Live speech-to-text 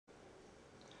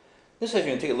This is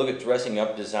going to take a look at dressing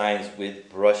up designs with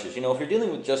brushes. You know, if you're dealing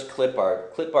with just clip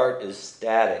art is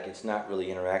static. It's not really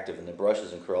interactive, and the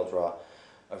brushes in CorelDRAW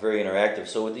are very interactive.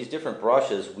 So with these different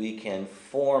brushes, we can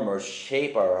form or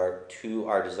shape our art to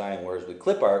our design, whereas with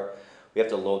clip art, we have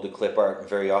to load the clip art, and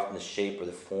very often the shape or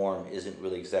the form isn't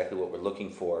really exactly what we're looking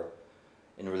for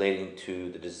in relating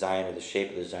to the design or the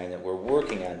shape of the design that we're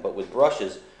working on. But with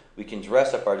brushes, we can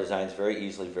dress up our designs very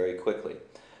easily, very quickly.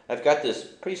 I've got this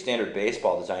pretty standard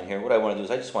baseball design here. What I want to do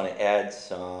is I just want to add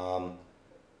some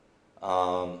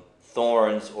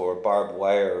thorns or barbed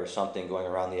wire or something going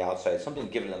around the outside, something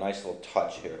to give it a nice little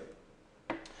touch here.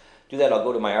 Do that, I'll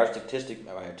go to my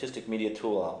artistic media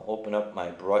tool, I'll open up my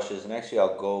brushes, and actually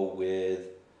I'll go with,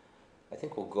 I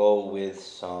think we'll go with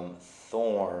some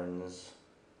thorns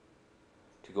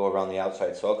to go around the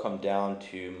outside. So I'll come down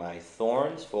to my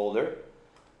thorns folder,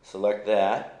 select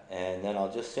that, and then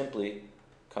I'll just simply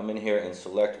come in here and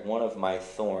select one of my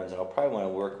thorns, and I'll probably want to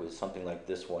work with something like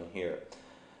this one here.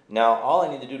 Now all I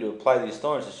need to do to apply these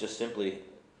thorns is just simply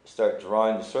start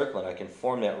drawing the circle, and I can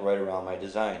form that right around my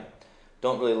design.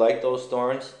 Don't really like those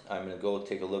thorns. I'm going to go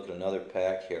take a look at another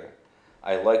pack here.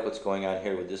 I like what's going on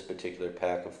here with this particular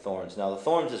pack of thorns. Now the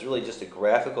thorns is really just a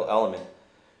graphical element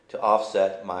to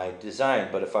offset my design,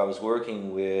 but if I was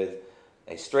working with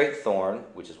a straight thorn,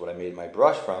 which is what I made my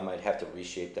brush from, I'd have to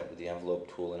reshape that with the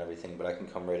envelope tool and everything, but I can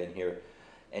come right in here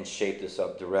and shape this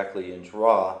up directly in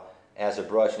Draw as a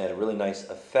brush and add really nice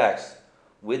effects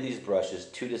with these brushes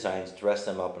to designs, dress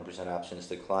them up, and present options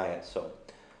to clients. So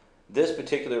this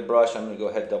particular brush, I'm going to go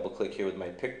ahead and double click here with my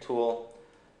pick tool,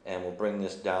 and we'll bring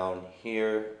this down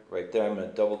here, right there. I'm going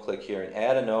to double click here and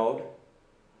add a node,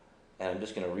 and I'm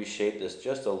just going to reshape this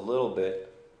just a little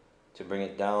bit to bring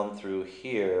it down through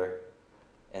here.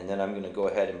 And then I'm going to go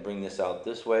ahead and bring this out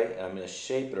this way, and I'm going to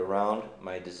shape it around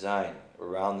my design,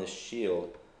 around this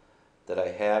shield that I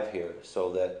have here,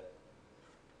 so that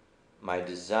my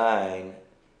design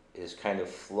is kind of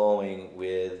flowing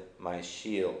with my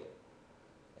shield.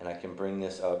 And I can bring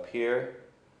this up here.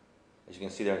 As you can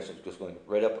see there, it's just going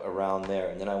right up around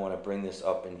there. And then I want to bring this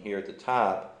up in here at the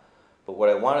top. But what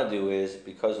I want to do is,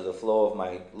 because of the flow of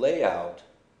my layout,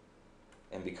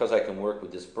 and because I can work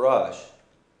with this brush,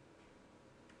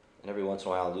 and every once in a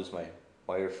while I'll lose my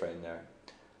wireframe there,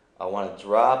 I want to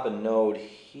drop a node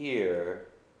here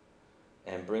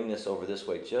and bring this over this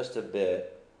way just a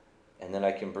bit, and then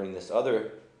I can bring this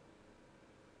other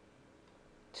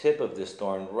tip of this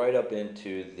thorn right up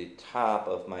into the top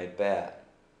of my bat,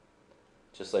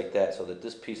 just like that, so that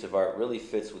this piece of art really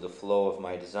fits with the flow of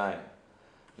my design.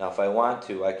 Now if I want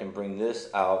to, I can bring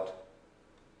this out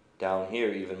down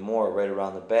here even more, right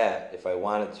around the bat if I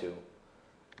wanted to,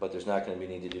 but there's not going to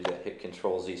be need to do that. Hit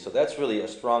Control Z. So that's really a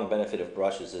strong benefit of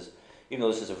brushes, is even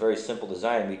though this is a very simple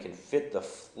design, we can fit the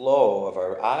flow of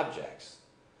our objects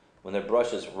when they're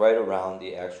brushes right around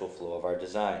the actual flow of our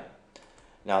design.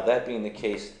 Now that being the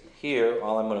case here,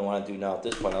 all I'm going to want to do now at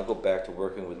this point, I'll go back to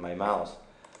working with my mouse,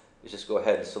 is just go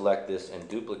ahead and select this and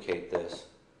duplicate this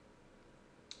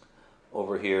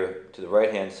over here to the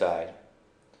right hand side.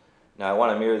 Now I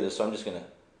want to mirror this, so I'm just going to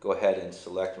go ahead and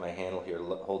select my handle here,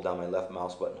 hold down my left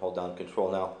mouse button, hold down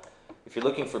Control. Now if you're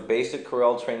looking for basic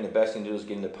Corel training, the best thing to do is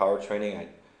get into power training. I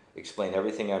explain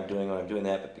everything I'm doing when I'm doing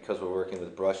that, but because we're working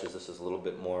with brushes, this is a little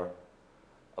bit more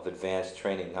of advanced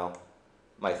training. Now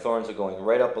my thorns are going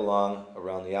right up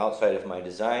around the outside of my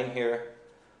design here,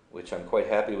 which I'm quite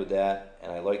happy with that,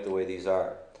 and I like the way these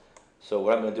are. So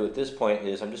what I'm going to do at this point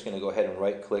is I'm just going to go ahead and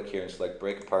right click here and select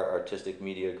Break Apart Artistic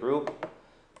Media Group.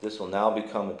 This will now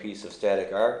become a piece of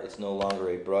static art. It's no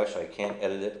longer a brush. I can't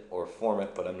edit it or form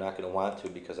it, but I'm not going to want to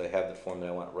because I have the form that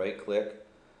I want. Right click,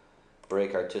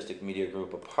 Break Artistic Media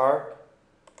Group Apart,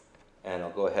 and I'll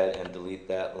go ahead and delete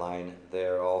that line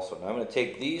there also. Now I'm going to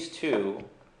take these two,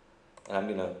 and I'm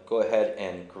going to go ahead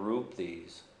and group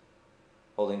these.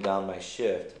 Holding down my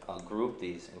shift, I'll group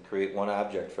these and create one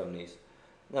object from these.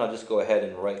 Then I'll just go ahead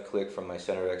and right click from my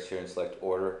center X here and select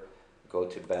Order, go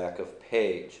to Back of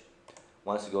Page.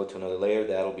 Wants to go to another layer,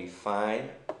 that'll be fine.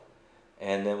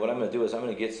 And then what I'm going to do is I'm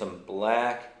going to get some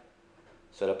black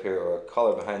set up here, or a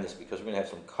color behind this, because we're going to have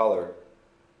some color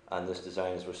on this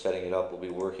design as we're setting it up. We'll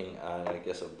be working on, I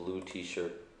guess, a blue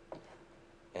t-shirt.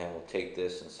 And we'll take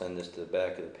this and send this to the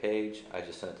back of the page. I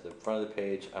just sent it to the front of the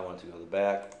page. I want it to go to the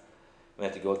back. I'm going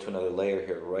to have to go to another layer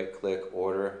here. Right click,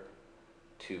 Order,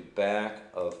 to Back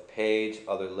of Page,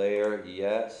 other layer,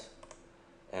 yes.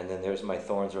 And then there's my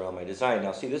thorns around my design.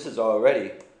 Now see, this is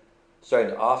already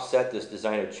starting to offset this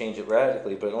design or change it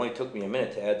radically, but it only took me a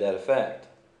minute to add that effect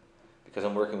because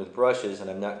I'm working with brushes and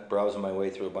I'm not browsing my way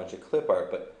through a bunch of clip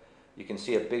art. But you can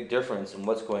see a big difference in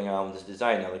what's going on with this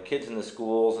design. Now the kids in the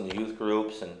schools and the youth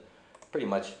groups and pretty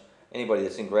much anybody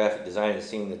that's in graphic design is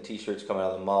seeing the t-shirts coming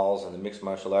out of the malls and the mixed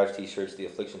martial arts t-shirts, the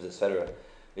afflictions, etc.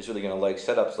 is really going to like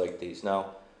setups like these.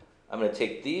 Now I'm going to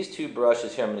take these two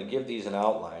brushes here, I'm going to give these an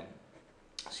outline,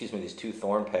 excuse me, these two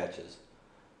thorn patches,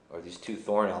 or these two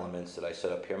thorn elements that I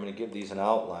set up here. I'm going to give these an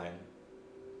outline,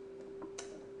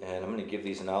 and I'm going to give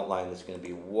these an outline that's going to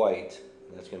be white,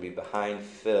 and that's going to be behind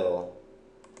fill,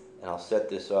 and I'll set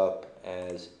this up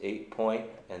as 8 point,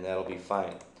 and that'll be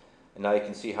fine. And now you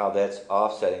can see how that's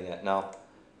offsetting that. Now,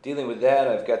 dealing with that,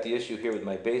 I've got the issue here with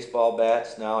my baseball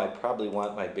bats. Now I probably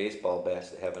want my baseball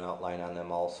bats to have an outline on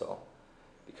them also,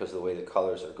 because of the way the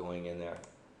colors are going in there.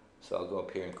 So I'll go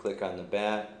up here and click on the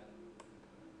bat.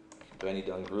 Do I need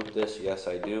to ungroup this? Yes,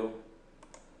 I do.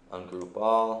 Ungroup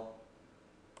all.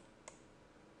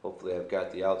 Hopefully I've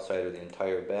got the outside of the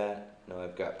entire bat. No,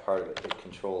 I've got part of it. Hit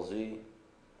Control Z.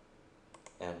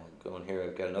 And we'll go in here.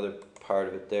 I've got another part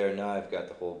of it there. Now I've got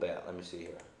the whole bat. Let me see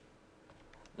here.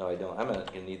 No, I don't. I'm going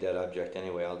to need that object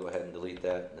anyway. I'll go ahead and delete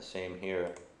that. And the same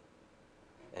here.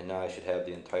 And now I should have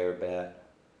the entire bat.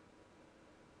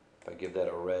 If I give that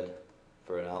a red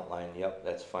for an outline, yep,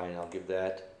 that's fine. I'll give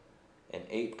that an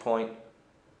 8 point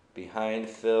behind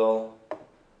fill.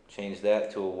 Change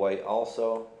that to a white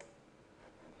also.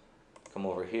 Come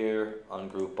over here,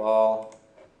 ungroup all.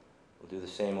 We'll do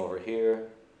the same over here.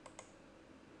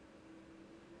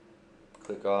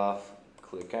 Click off,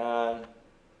 click on.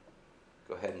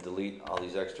 Go ahead and delete all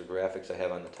these extra graphics I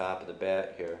have on the top of the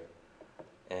bat here.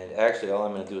 And actually all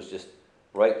I'm going to do is just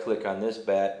right click on this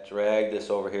bat, drag this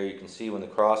over here. You can see when the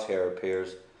crosshair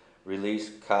appears, release,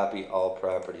 copy all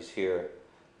properties here,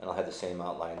 and I'll have the same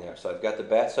outline there. So I've got the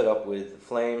bat set up with the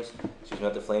flames, excuse me,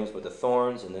 not the flames, but the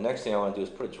thorns, and the next thing I want to do is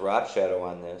put a drop shadow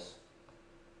on this.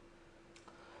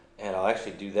 And I'll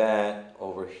actually do that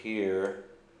over here,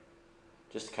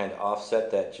 just to kind of offset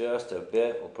that just a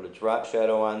bit. We'll put a drop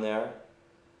shadow on there,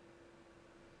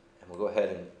 and we'll go ahead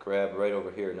and grab right over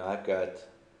here. Now I've got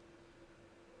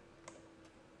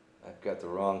the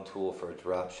wrong tool for a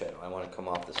drop shadow. I want to come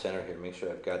off the center here, make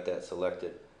sure I've got that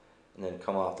selected, and then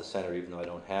come off the center even though I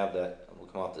don't have that. We'll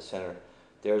come off the center.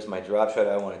 There's my drop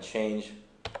shadow. I want to change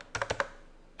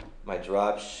my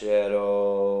drop shadow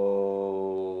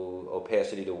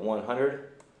opacity to 100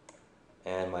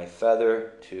 and my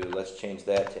feather to, let's change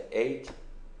that to 8.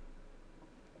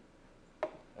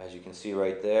 As you can see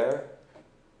right there.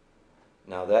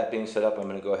 Now that being set up, I'm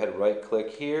going to go ahead and right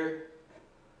click here.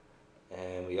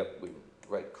 And we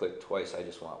right click twice, I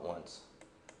just want once.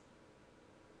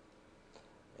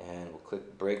 And we'll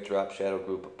click break drop shadow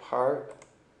group apart.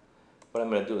 What I'm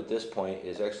going to do at this point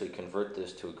is actually convert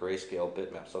this to a grayscale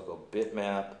bitmap. So I'll go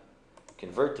bitmap,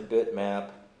 convert to bitmap,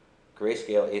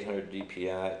 grayscale 800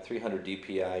 dpi, 300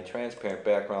 dpi, transparent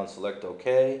background, select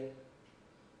OK.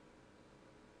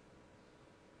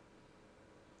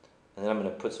 And then I'm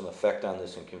going to put some effect on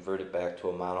this and convert it back to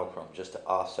a monochrome just to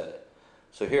offset it.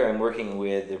 So here I'm working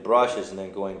with the brushes and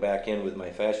then going back in with my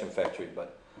Fashion Factory,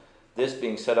 but this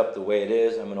being set up the way it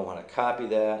is, I'm going to want to copy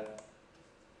that.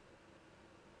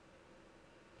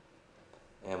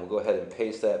 And we'll go ahead and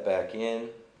paste that back in.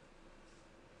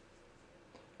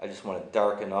 I just want to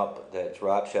darken up that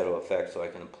drop shadow effect so I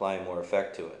can apply more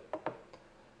effect to it.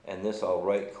 And this I'll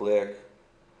right click,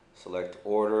 select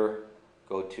order,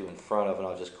 go to in front of, and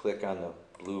I'll just click on the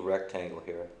blue rectangle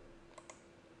here.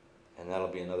 And that'll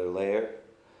be another layer.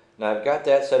 Now I've got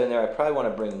that set in there. I probably want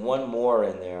to bring one more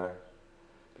in there,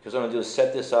 because what I'm going to do is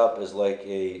set this up as like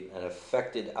an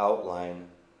affected outline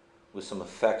with some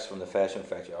effects from the Fashion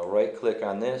Factory. I'll right click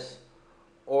on this,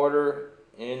 order,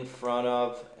 in front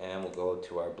of, and we'll go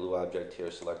to our blue object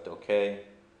here, select OK,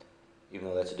 even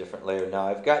though that's a different layer. Now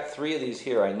I've got 3 of these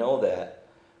here, I know that,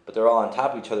 but they're all on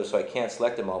top of each other so I can't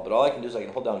select them all. But all I can do is I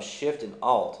can hold down Shift and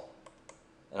Alt,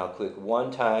 and I'll click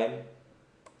 1 time,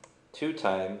 2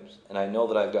 times, and I know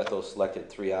that I've got those selected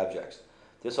 3 objects.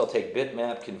 This I'll take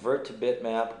bitmap, convert to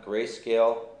bitmap,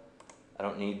 grayscale. I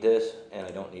don't need this, and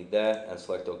I don't need that, and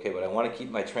select OK. But I want to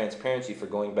keep my transparency for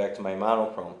going back to my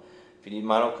monochrome. If you need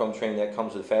monochrome training, that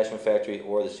comes with Fashion Factory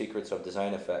or the Secrets of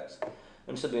Design Effects.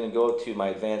 I'm simply going to go to my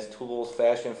Advanced Tools,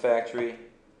 Fashion Factory,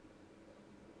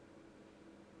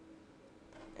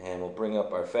 and we'll bring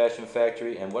up our Fashion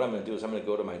Factory. And what I'm going to do is I'm going to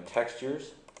go to my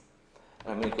textures,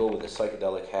 and I'm going to go with a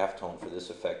psychedelic halftone for this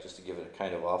effect, just to give it a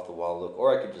kind of off-the-wall look.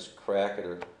 Or I could just crack it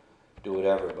or do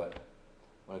whatever, but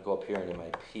I'm going to go up here into my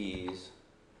P's,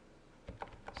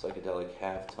 psychedelic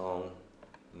halftone,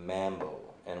 Mambo,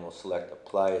 and we'll select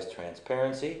Apply as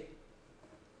Transparency.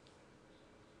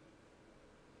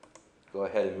 Go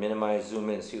ahead and minimize, zoom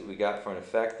in, and see what we got for an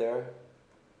effect there.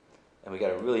 And we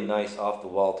got a really nice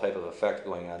off-the-wall type of effect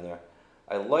going on there.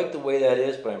 I like the way that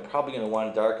is, but I'm probably going to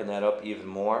want to darken that up even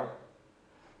more.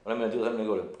 What I'm going to do is I'm going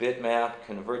to go to bitmap,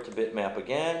 convert to bitmap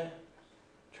again,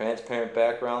 transparent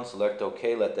background, select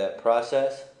OK, let that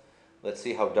process. Let's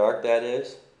see how dark that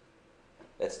is.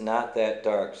 That's not that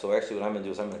dark, so actually what I'm going to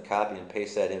do is I'm going to copy and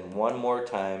paste that in one more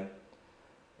time.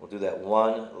 We'll do that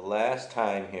one last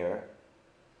time here.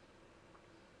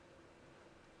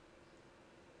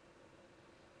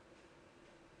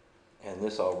 And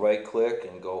this I'll right click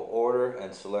and go order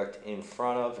and select in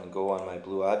front of and go on my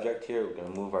blue object here. We're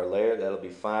going to move our layer, that'll be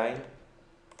fine.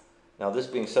 Now this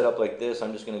being set up like this,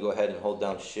 I'm just going to go ahead and hold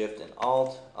down Shift and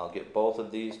Alt. I'll get both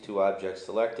of these two objects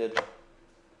selected.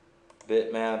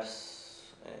 Bitmaps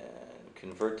and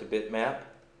convert to bitmap.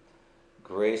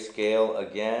 Grayscale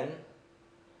again,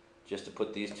 just to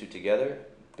put these two together.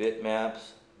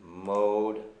 Bitmaps,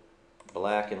 mode,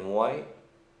 black and white.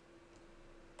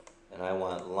 And I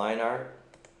want line art.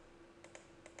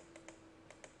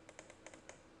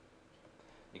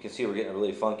 You can see we're getting a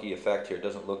really funky effect here. It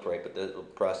doesn't look right, but that will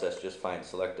process just fine.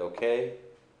 Select OK.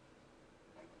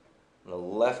 And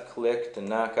left click to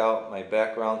knock out my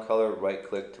background color, right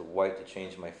click to white to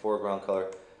change my foreground color.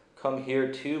 Come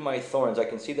here to my thorns. I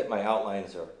can see that my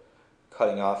outlines are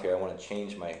cutting off here. I want to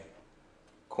change my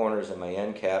corners and my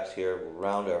end caps here. We'll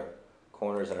round our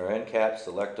corners and our end caps.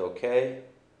 Select OK.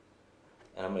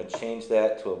 And I'm going to change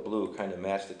that to a blue, kind of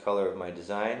match the color of my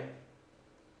design.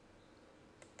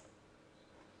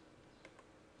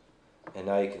 And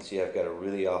now you can see I've got a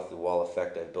really off-the-wall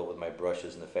effect I've built with my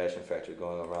brushes in the Fashion Factory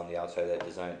going around the outside of that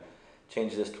design.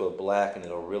 Change this to a black and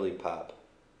it'll really pop.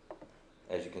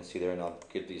 As you can see there, and I'll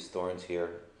get these thorns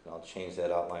here, and I'll change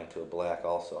that outline to a black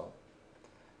also.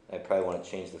 I probably want to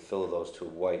change the fill of those to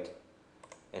white.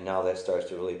 And now that starts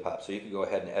to really pop. So you can go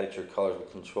ahead and edit your colors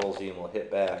with Control-Z and we'll hit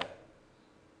back.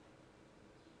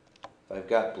 If I've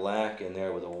got black in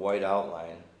there with a white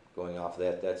outline going off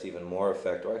that, that's even more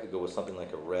effect. Or I could go with something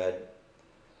like a red.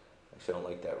 Actually, I don't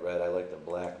like that red. I like the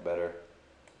black better.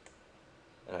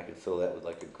 And I could fill that with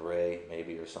like a gray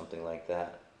maybe or something like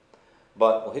that.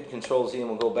 But we'll hit Control-Z and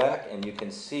we'll go back and you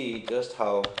can see just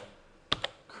how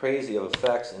crazy of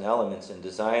effects and elements and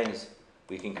designs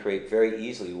we can create very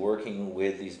easily working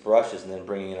with these brushes and then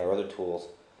bringing in our other tools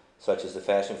such as the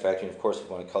Fashion Factory. And of course, if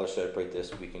we want to color separate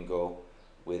this, we can go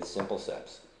with Simple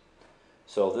Steps.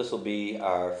 So this will be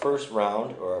our first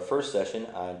round or our first session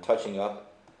on touching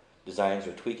up designs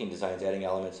or tweaking designs, adding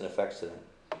elements and effects to them.